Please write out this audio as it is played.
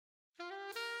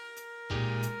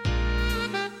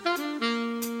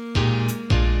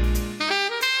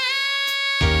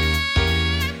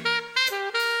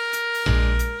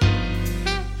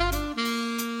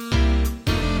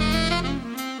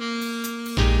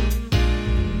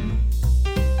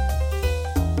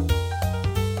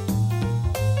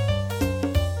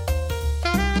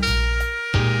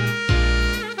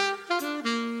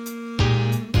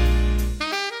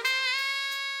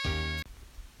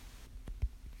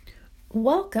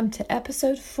Welcome to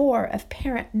episode 4 of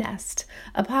Parent Nest,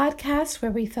 a podcast where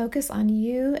we focus on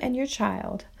you and your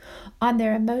child, on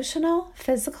their emotional,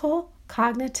 physical,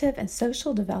 cognitive, and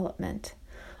social development,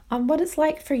 on what it's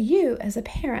like for you as a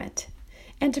parent,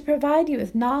 and to provide you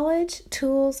with knowledge,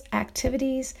 tools,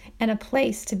 activities, and a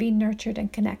place to be nurtured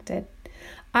and connected.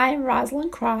 I am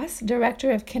Rosalind Cross,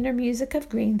 Director of Kindermusic of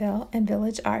Greenville and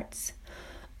Village Arts.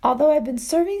 Although I've been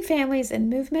serving families in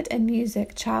movement and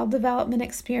music child development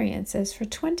experiences for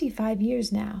 25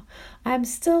 years now, I'm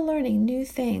still learning new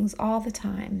things all the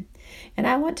time. And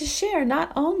I want to share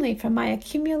not only from my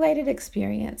accumulated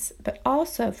experience, but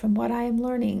also from what I am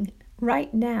learning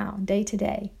right now, day to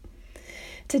day.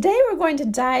 Today we're going to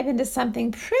dive into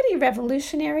something pretty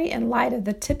revolutionary in light of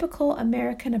the typical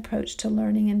American approach to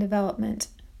learning and development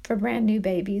for brand new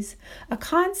babies, a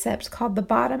concept called the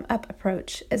bottom-up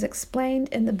approach, as explained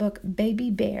in the book Baby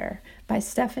Bear by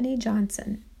Stephanie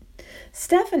Johnson.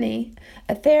 Stephanie,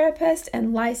 a therapist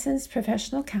and licensed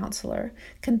professional counselor,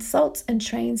 consults and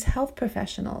trains health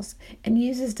professionals and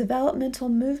uses developmental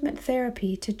movement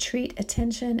therapy to treat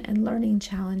attention and learning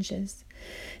challenges.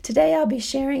 Today I'll be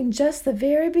sharing just the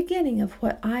very beginning of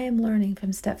what I am learning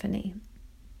from Stephanie.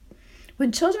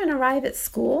 When children arrive at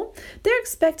school, they're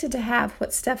expected to have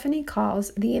what Stephanie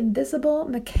calls the invisible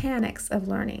mechanics of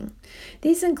learning.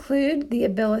 These include the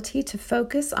ability to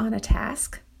focus on a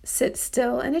task, sit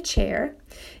still in a chair,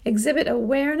 exhibit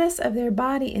awareness of their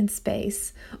body in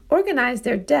space, organize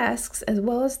their desks as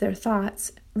well as their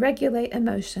thoughts, regulate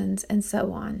emotions, and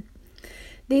so on.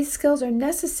 These skills are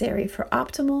necessary for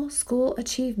optimal school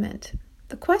achievement.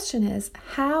 The question is,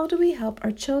 how do we help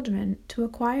our children to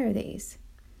acquire these?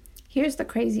 Here's the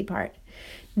crazy part.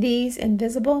 These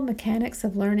invisible mechanics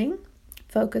of learning,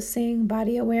 focusing,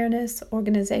 body awareness,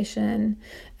 organization,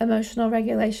 emotional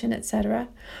regulation, etc.,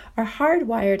 are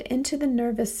hardwired into the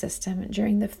nervous system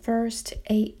during the first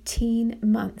 18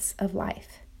 months of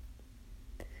life.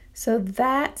 So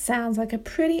that sounds like a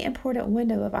pretty important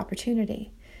window of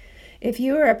opportunity. If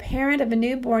you are a parent of a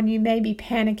newborn, you may be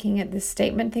panicking at this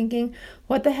statement, thinking,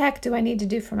 what the heck do I need to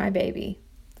do for my baby?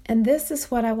 And this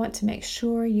is what I want to make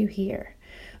sure you hear.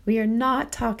 We are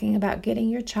not talking about getting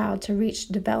your child to reach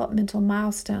developmental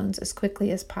milestones as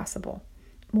quickly as possible.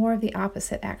 More of the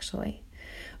opposite, actually.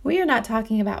 We are not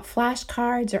talking about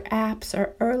flashcards or apps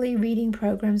or early reading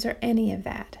programs or any of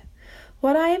that.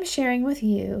 What I am sharing with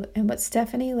you and what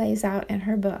Stephanie lays out in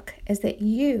her book is that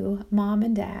you, mom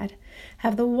and dad,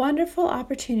 have the wonderful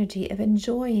opportunity of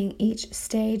enjoying each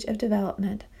stage of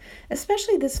development,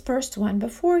 especially this first one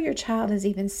before your child is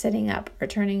even sitting up or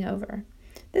turning over.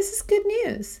 This is good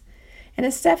news. And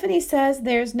as Stephanie says,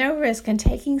 there's no risk in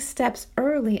taking steps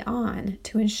early on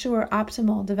to ensure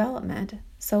optimal development,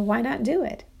 so why not do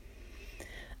it?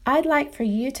 I'd like for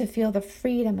you to feel the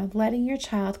freedom of letting your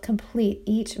child complete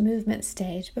each movement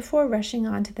stage before rushing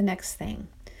on to the next thing.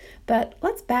 But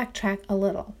let's backtrack a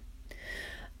little.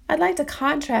 I'd like to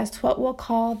contrast what we'll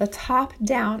call the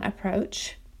top-down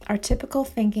approach, our typical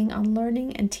thinking on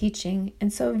learning and teaching,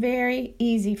 and so very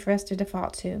easy for us to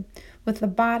default to, with the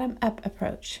bottom-up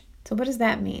approach. So what does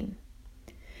that mean?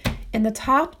 In the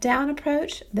top-down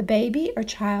approach, the baby or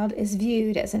child is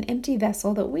viewed as an empty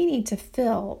vessel that we need to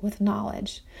fill with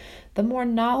knowledge. The more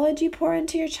knowledge you pour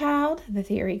into your child, the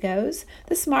theory goes,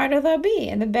 the smarter they'll be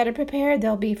and the better prepared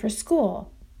they'll be for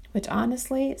school, which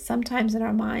honestly, sometimes in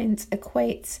our minds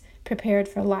equates prepared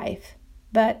for life,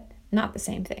 but not the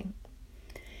same thing.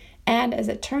 And as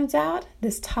it turns out,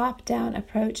 this top-down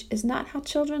approach is not how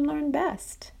children learn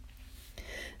best.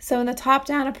 So in the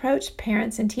top-down approach,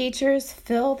 parents and teachers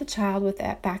fill the child with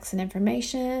facts and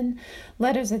information,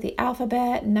 letters of the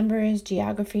alphabet, numbers,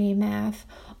 geography, math,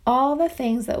 all the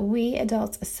things that we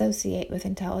adults associate with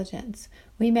intelligence.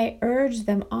 We may urge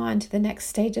them on to the next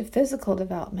stage of physical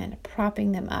development,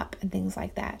 propping them up and things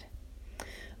like that.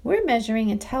 We're measuring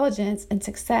intelligence and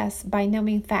success by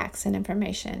knowing facts and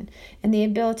information and the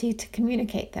ability to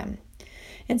communicate them.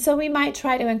 And so we might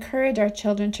try to encourage our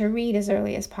children to read as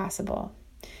early as possible.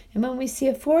 And when we see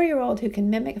a 4-year-old who can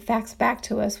mimic facts back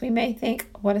to us, we may think,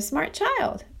 what a smart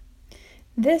child.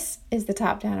 This is the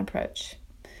top-down approach.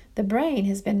 The brain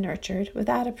has been nurtured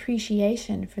without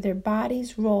appreciation for their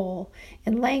body's role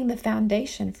in laying the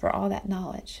foundation for all that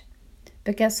knowledge.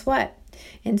 But guess what?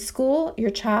 In school, your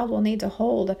child will need to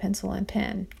hold a pencil and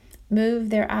pen,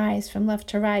 move their eyes from left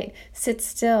to right, sit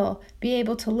still, be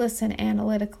able to listen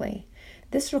analytically.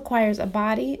 This requires a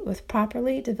body with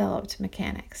properly developed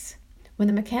mechanics. When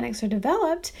the mechanics are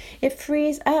developed, it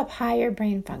frees up higher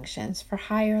brain functions for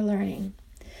higher learning.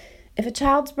 If a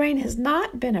child's brain has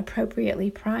not been appropriately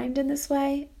primed in this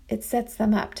way, it sets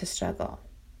them up to struggle.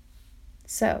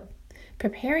 So,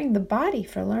 Preparing the body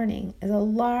for learning is a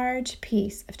large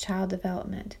piece of child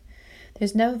development.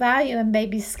 There's no value in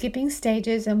babies skipping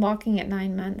stages and walking at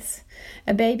 9 months.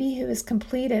 A baby who has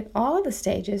completed all the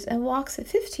stages and walks at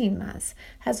 15 months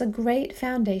has a great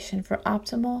foundation for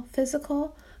optimal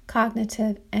physical,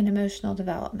 cognitive, and emotional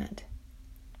development.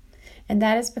 And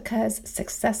that is because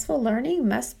successful learning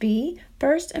must be,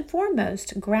 first and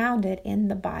foremost, grounded in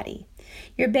the body.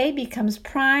 Your baby comes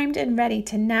primed and ready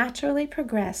to naturally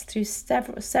progress through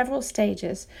several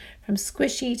stages, from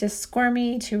squishy to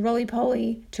squirmy to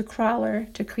roly-poly to crawler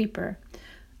to creeper.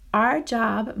 Our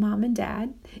job, mom and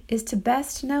dad, is to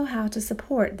best know how to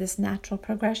support this natural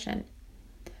progression.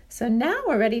 So now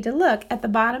we're ready to look at the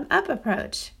bottom-up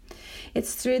approach.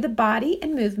 It's through the body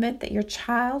and movement that your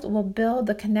child will build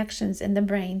the connections in the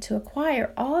brain to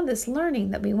acquire all this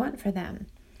learning that we want for them.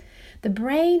 The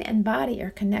brain and body are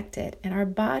connected, and our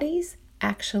bodies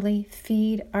actually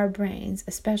feed our brains,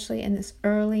 especially in this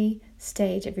early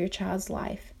stage of your child's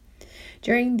life.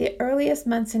 During the earliest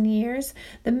months and years,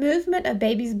 the movement of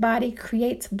baby's body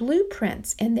creates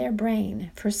blueprints in their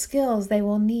brain for skills they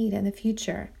will need in the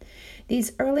future.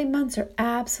 These early months are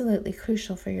absolutely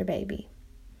crucial for your baby.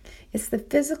 It's the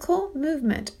physical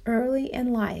movement early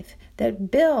in life that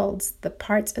builds the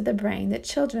parts of the brain that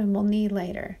children will need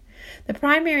later. The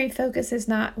primary focus is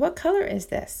not, what color is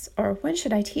this? Or when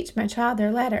should I teach my child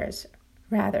their letters?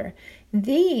 Rather,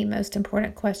 the most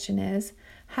important question is,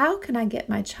 how can I get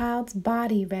my child's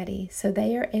body ready so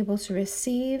they are able to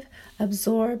receive,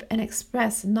 absorb, and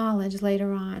express knowledge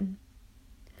later on?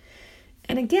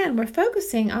 And again, we're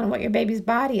focusing on what your baby's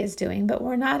body is doing, but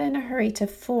we're not in a hurry to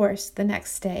force the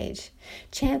next stage.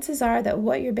 Chances are that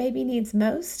what your baby needs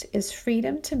most is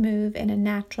freedom to move in a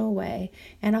natural way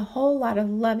and a whole lot of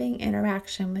loving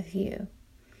interaction with you.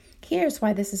 Here's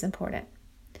why this is important.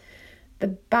 The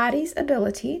body's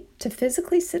ability to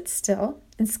physically sit still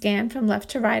and scan from left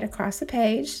to right across a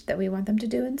page that we want them to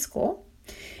do in school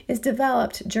is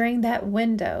developed during that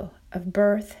window of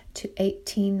birth to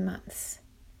 18 months.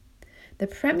 The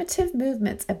primitive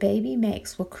movements a baby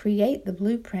makes will create the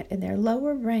blueprint in their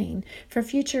lower brain for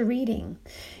future reading.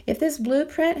 If this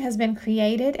blueprint has been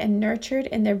created and nurtured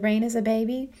in their brain as a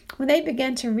baby, when they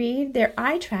begin to read, their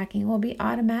eye tracking will be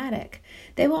automatic.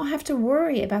 They won't have to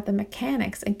worry about the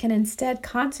mechanics and can instead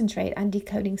concentrate on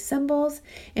decoding symbols,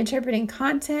 interpreting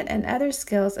content, and other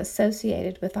skills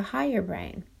associated with a higher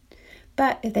brain.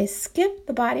 But if they skip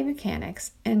the body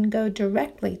mechanics and go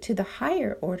directly to the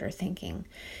higher order thinking,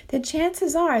 then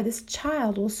chances are this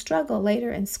child will struggle later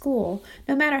in school,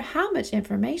 no matter how much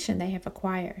information they have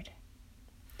acquired.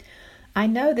 I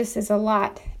know this is a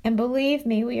lot, and believe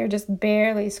me, we are just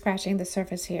barely scratching the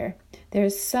surface here. There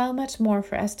is so much more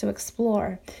for us to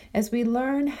explore as we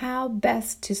learn how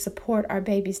best to support our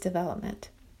baby's development.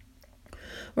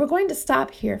 We're going to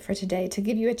stop here for today to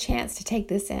give you a chance to take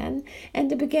this in and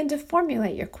to begin to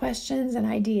formulate your questions and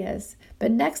ideas.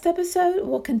 But next episode,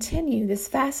 we'll continue this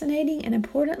fascinating and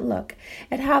important look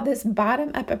at how this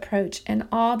bottom-up approach and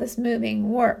all this moving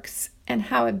works and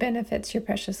how it benefits your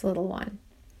precious little one.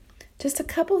 Just a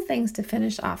couple things to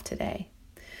finish off today.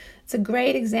 It's a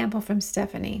great example from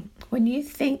Stephanie. When you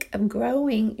think of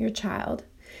growing your child,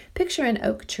 picture an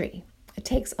oak tree. It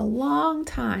takes a long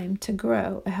time to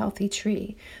grow a healthy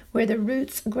tree where the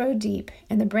roots grow deep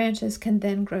and the branches can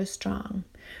then grow strong.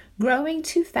 Growing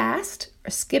too fast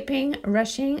or skipping,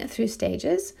 rushing through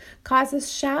stages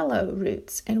causes shallow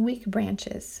roots and weak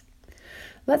branches.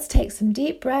 Let's take some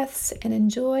deep breaths and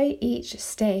enjoy each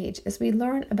stage as we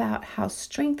learn about how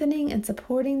strengthening and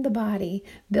supporting the body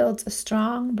builds a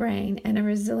strong brain and a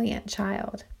resilient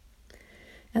child.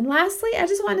 And lastly, I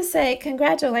just want to say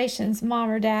congratulations, Mom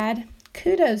or Dad.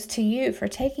 Kudos to you for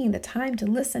taking the time to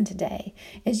listen today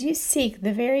as you seek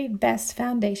the very best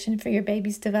foundation for your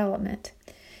baby's development.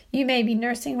 You may be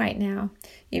nursing right now.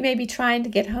 You may be trying to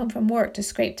get home from work to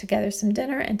scrape together some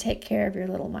dinner and take care of your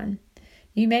little one.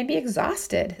 You may be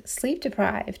exhausted, sleep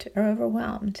deprived, or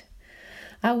overwhelmed.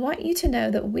 I want you to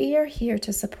know that we are here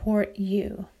to support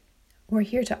you. We're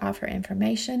here to offer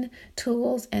information,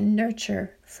 tools, and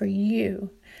nurture for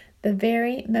you, the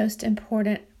very most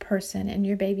important person in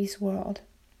your baby's world.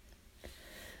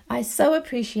 I so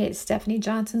appreciate Stephanie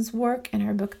Johnson's work in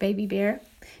her book, Baby Bear.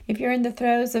 If you're in the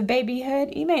throes of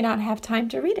babyhood, you may not have time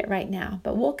to read it right now,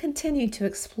 but we'll continue to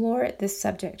explore this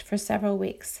subject for several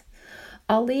weeks.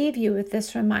 I'll leave you with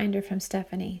this reminder from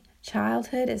Stephanie.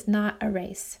 Childhood is not a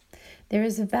race. There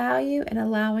is value in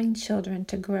allowing children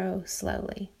to grow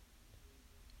slowly.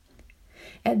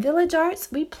 At Village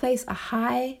Arts, we place a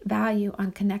high value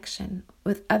on connection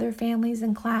with other families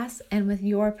in class and with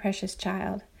your precious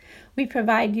child. We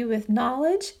provide you with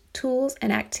knowledge tools,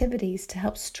 and activities to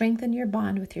help strengthen your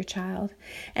bond with your child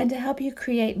and to help you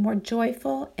create more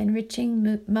joyful,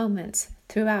 enriching moments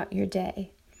throughout your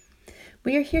day.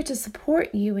 We are here to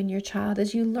support you and your child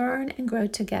as you learn and grow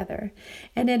together,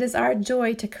 and it is our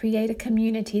joy to create a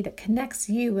community that connects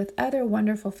you with other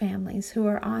wonderful families who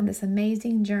are on this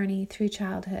amazing journey through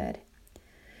childhood.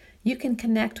 You can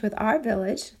connect with our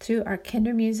village through our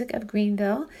Kindermusik of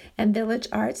Greenville and Village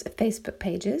Arts Facebook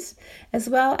pages, as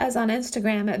well as on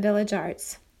Instagram at Village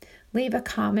Arts. Leave a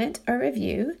comment or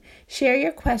review, share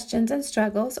your questions and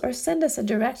struggles, or send us a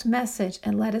direct message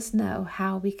and let us know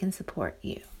how we can support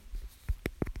you.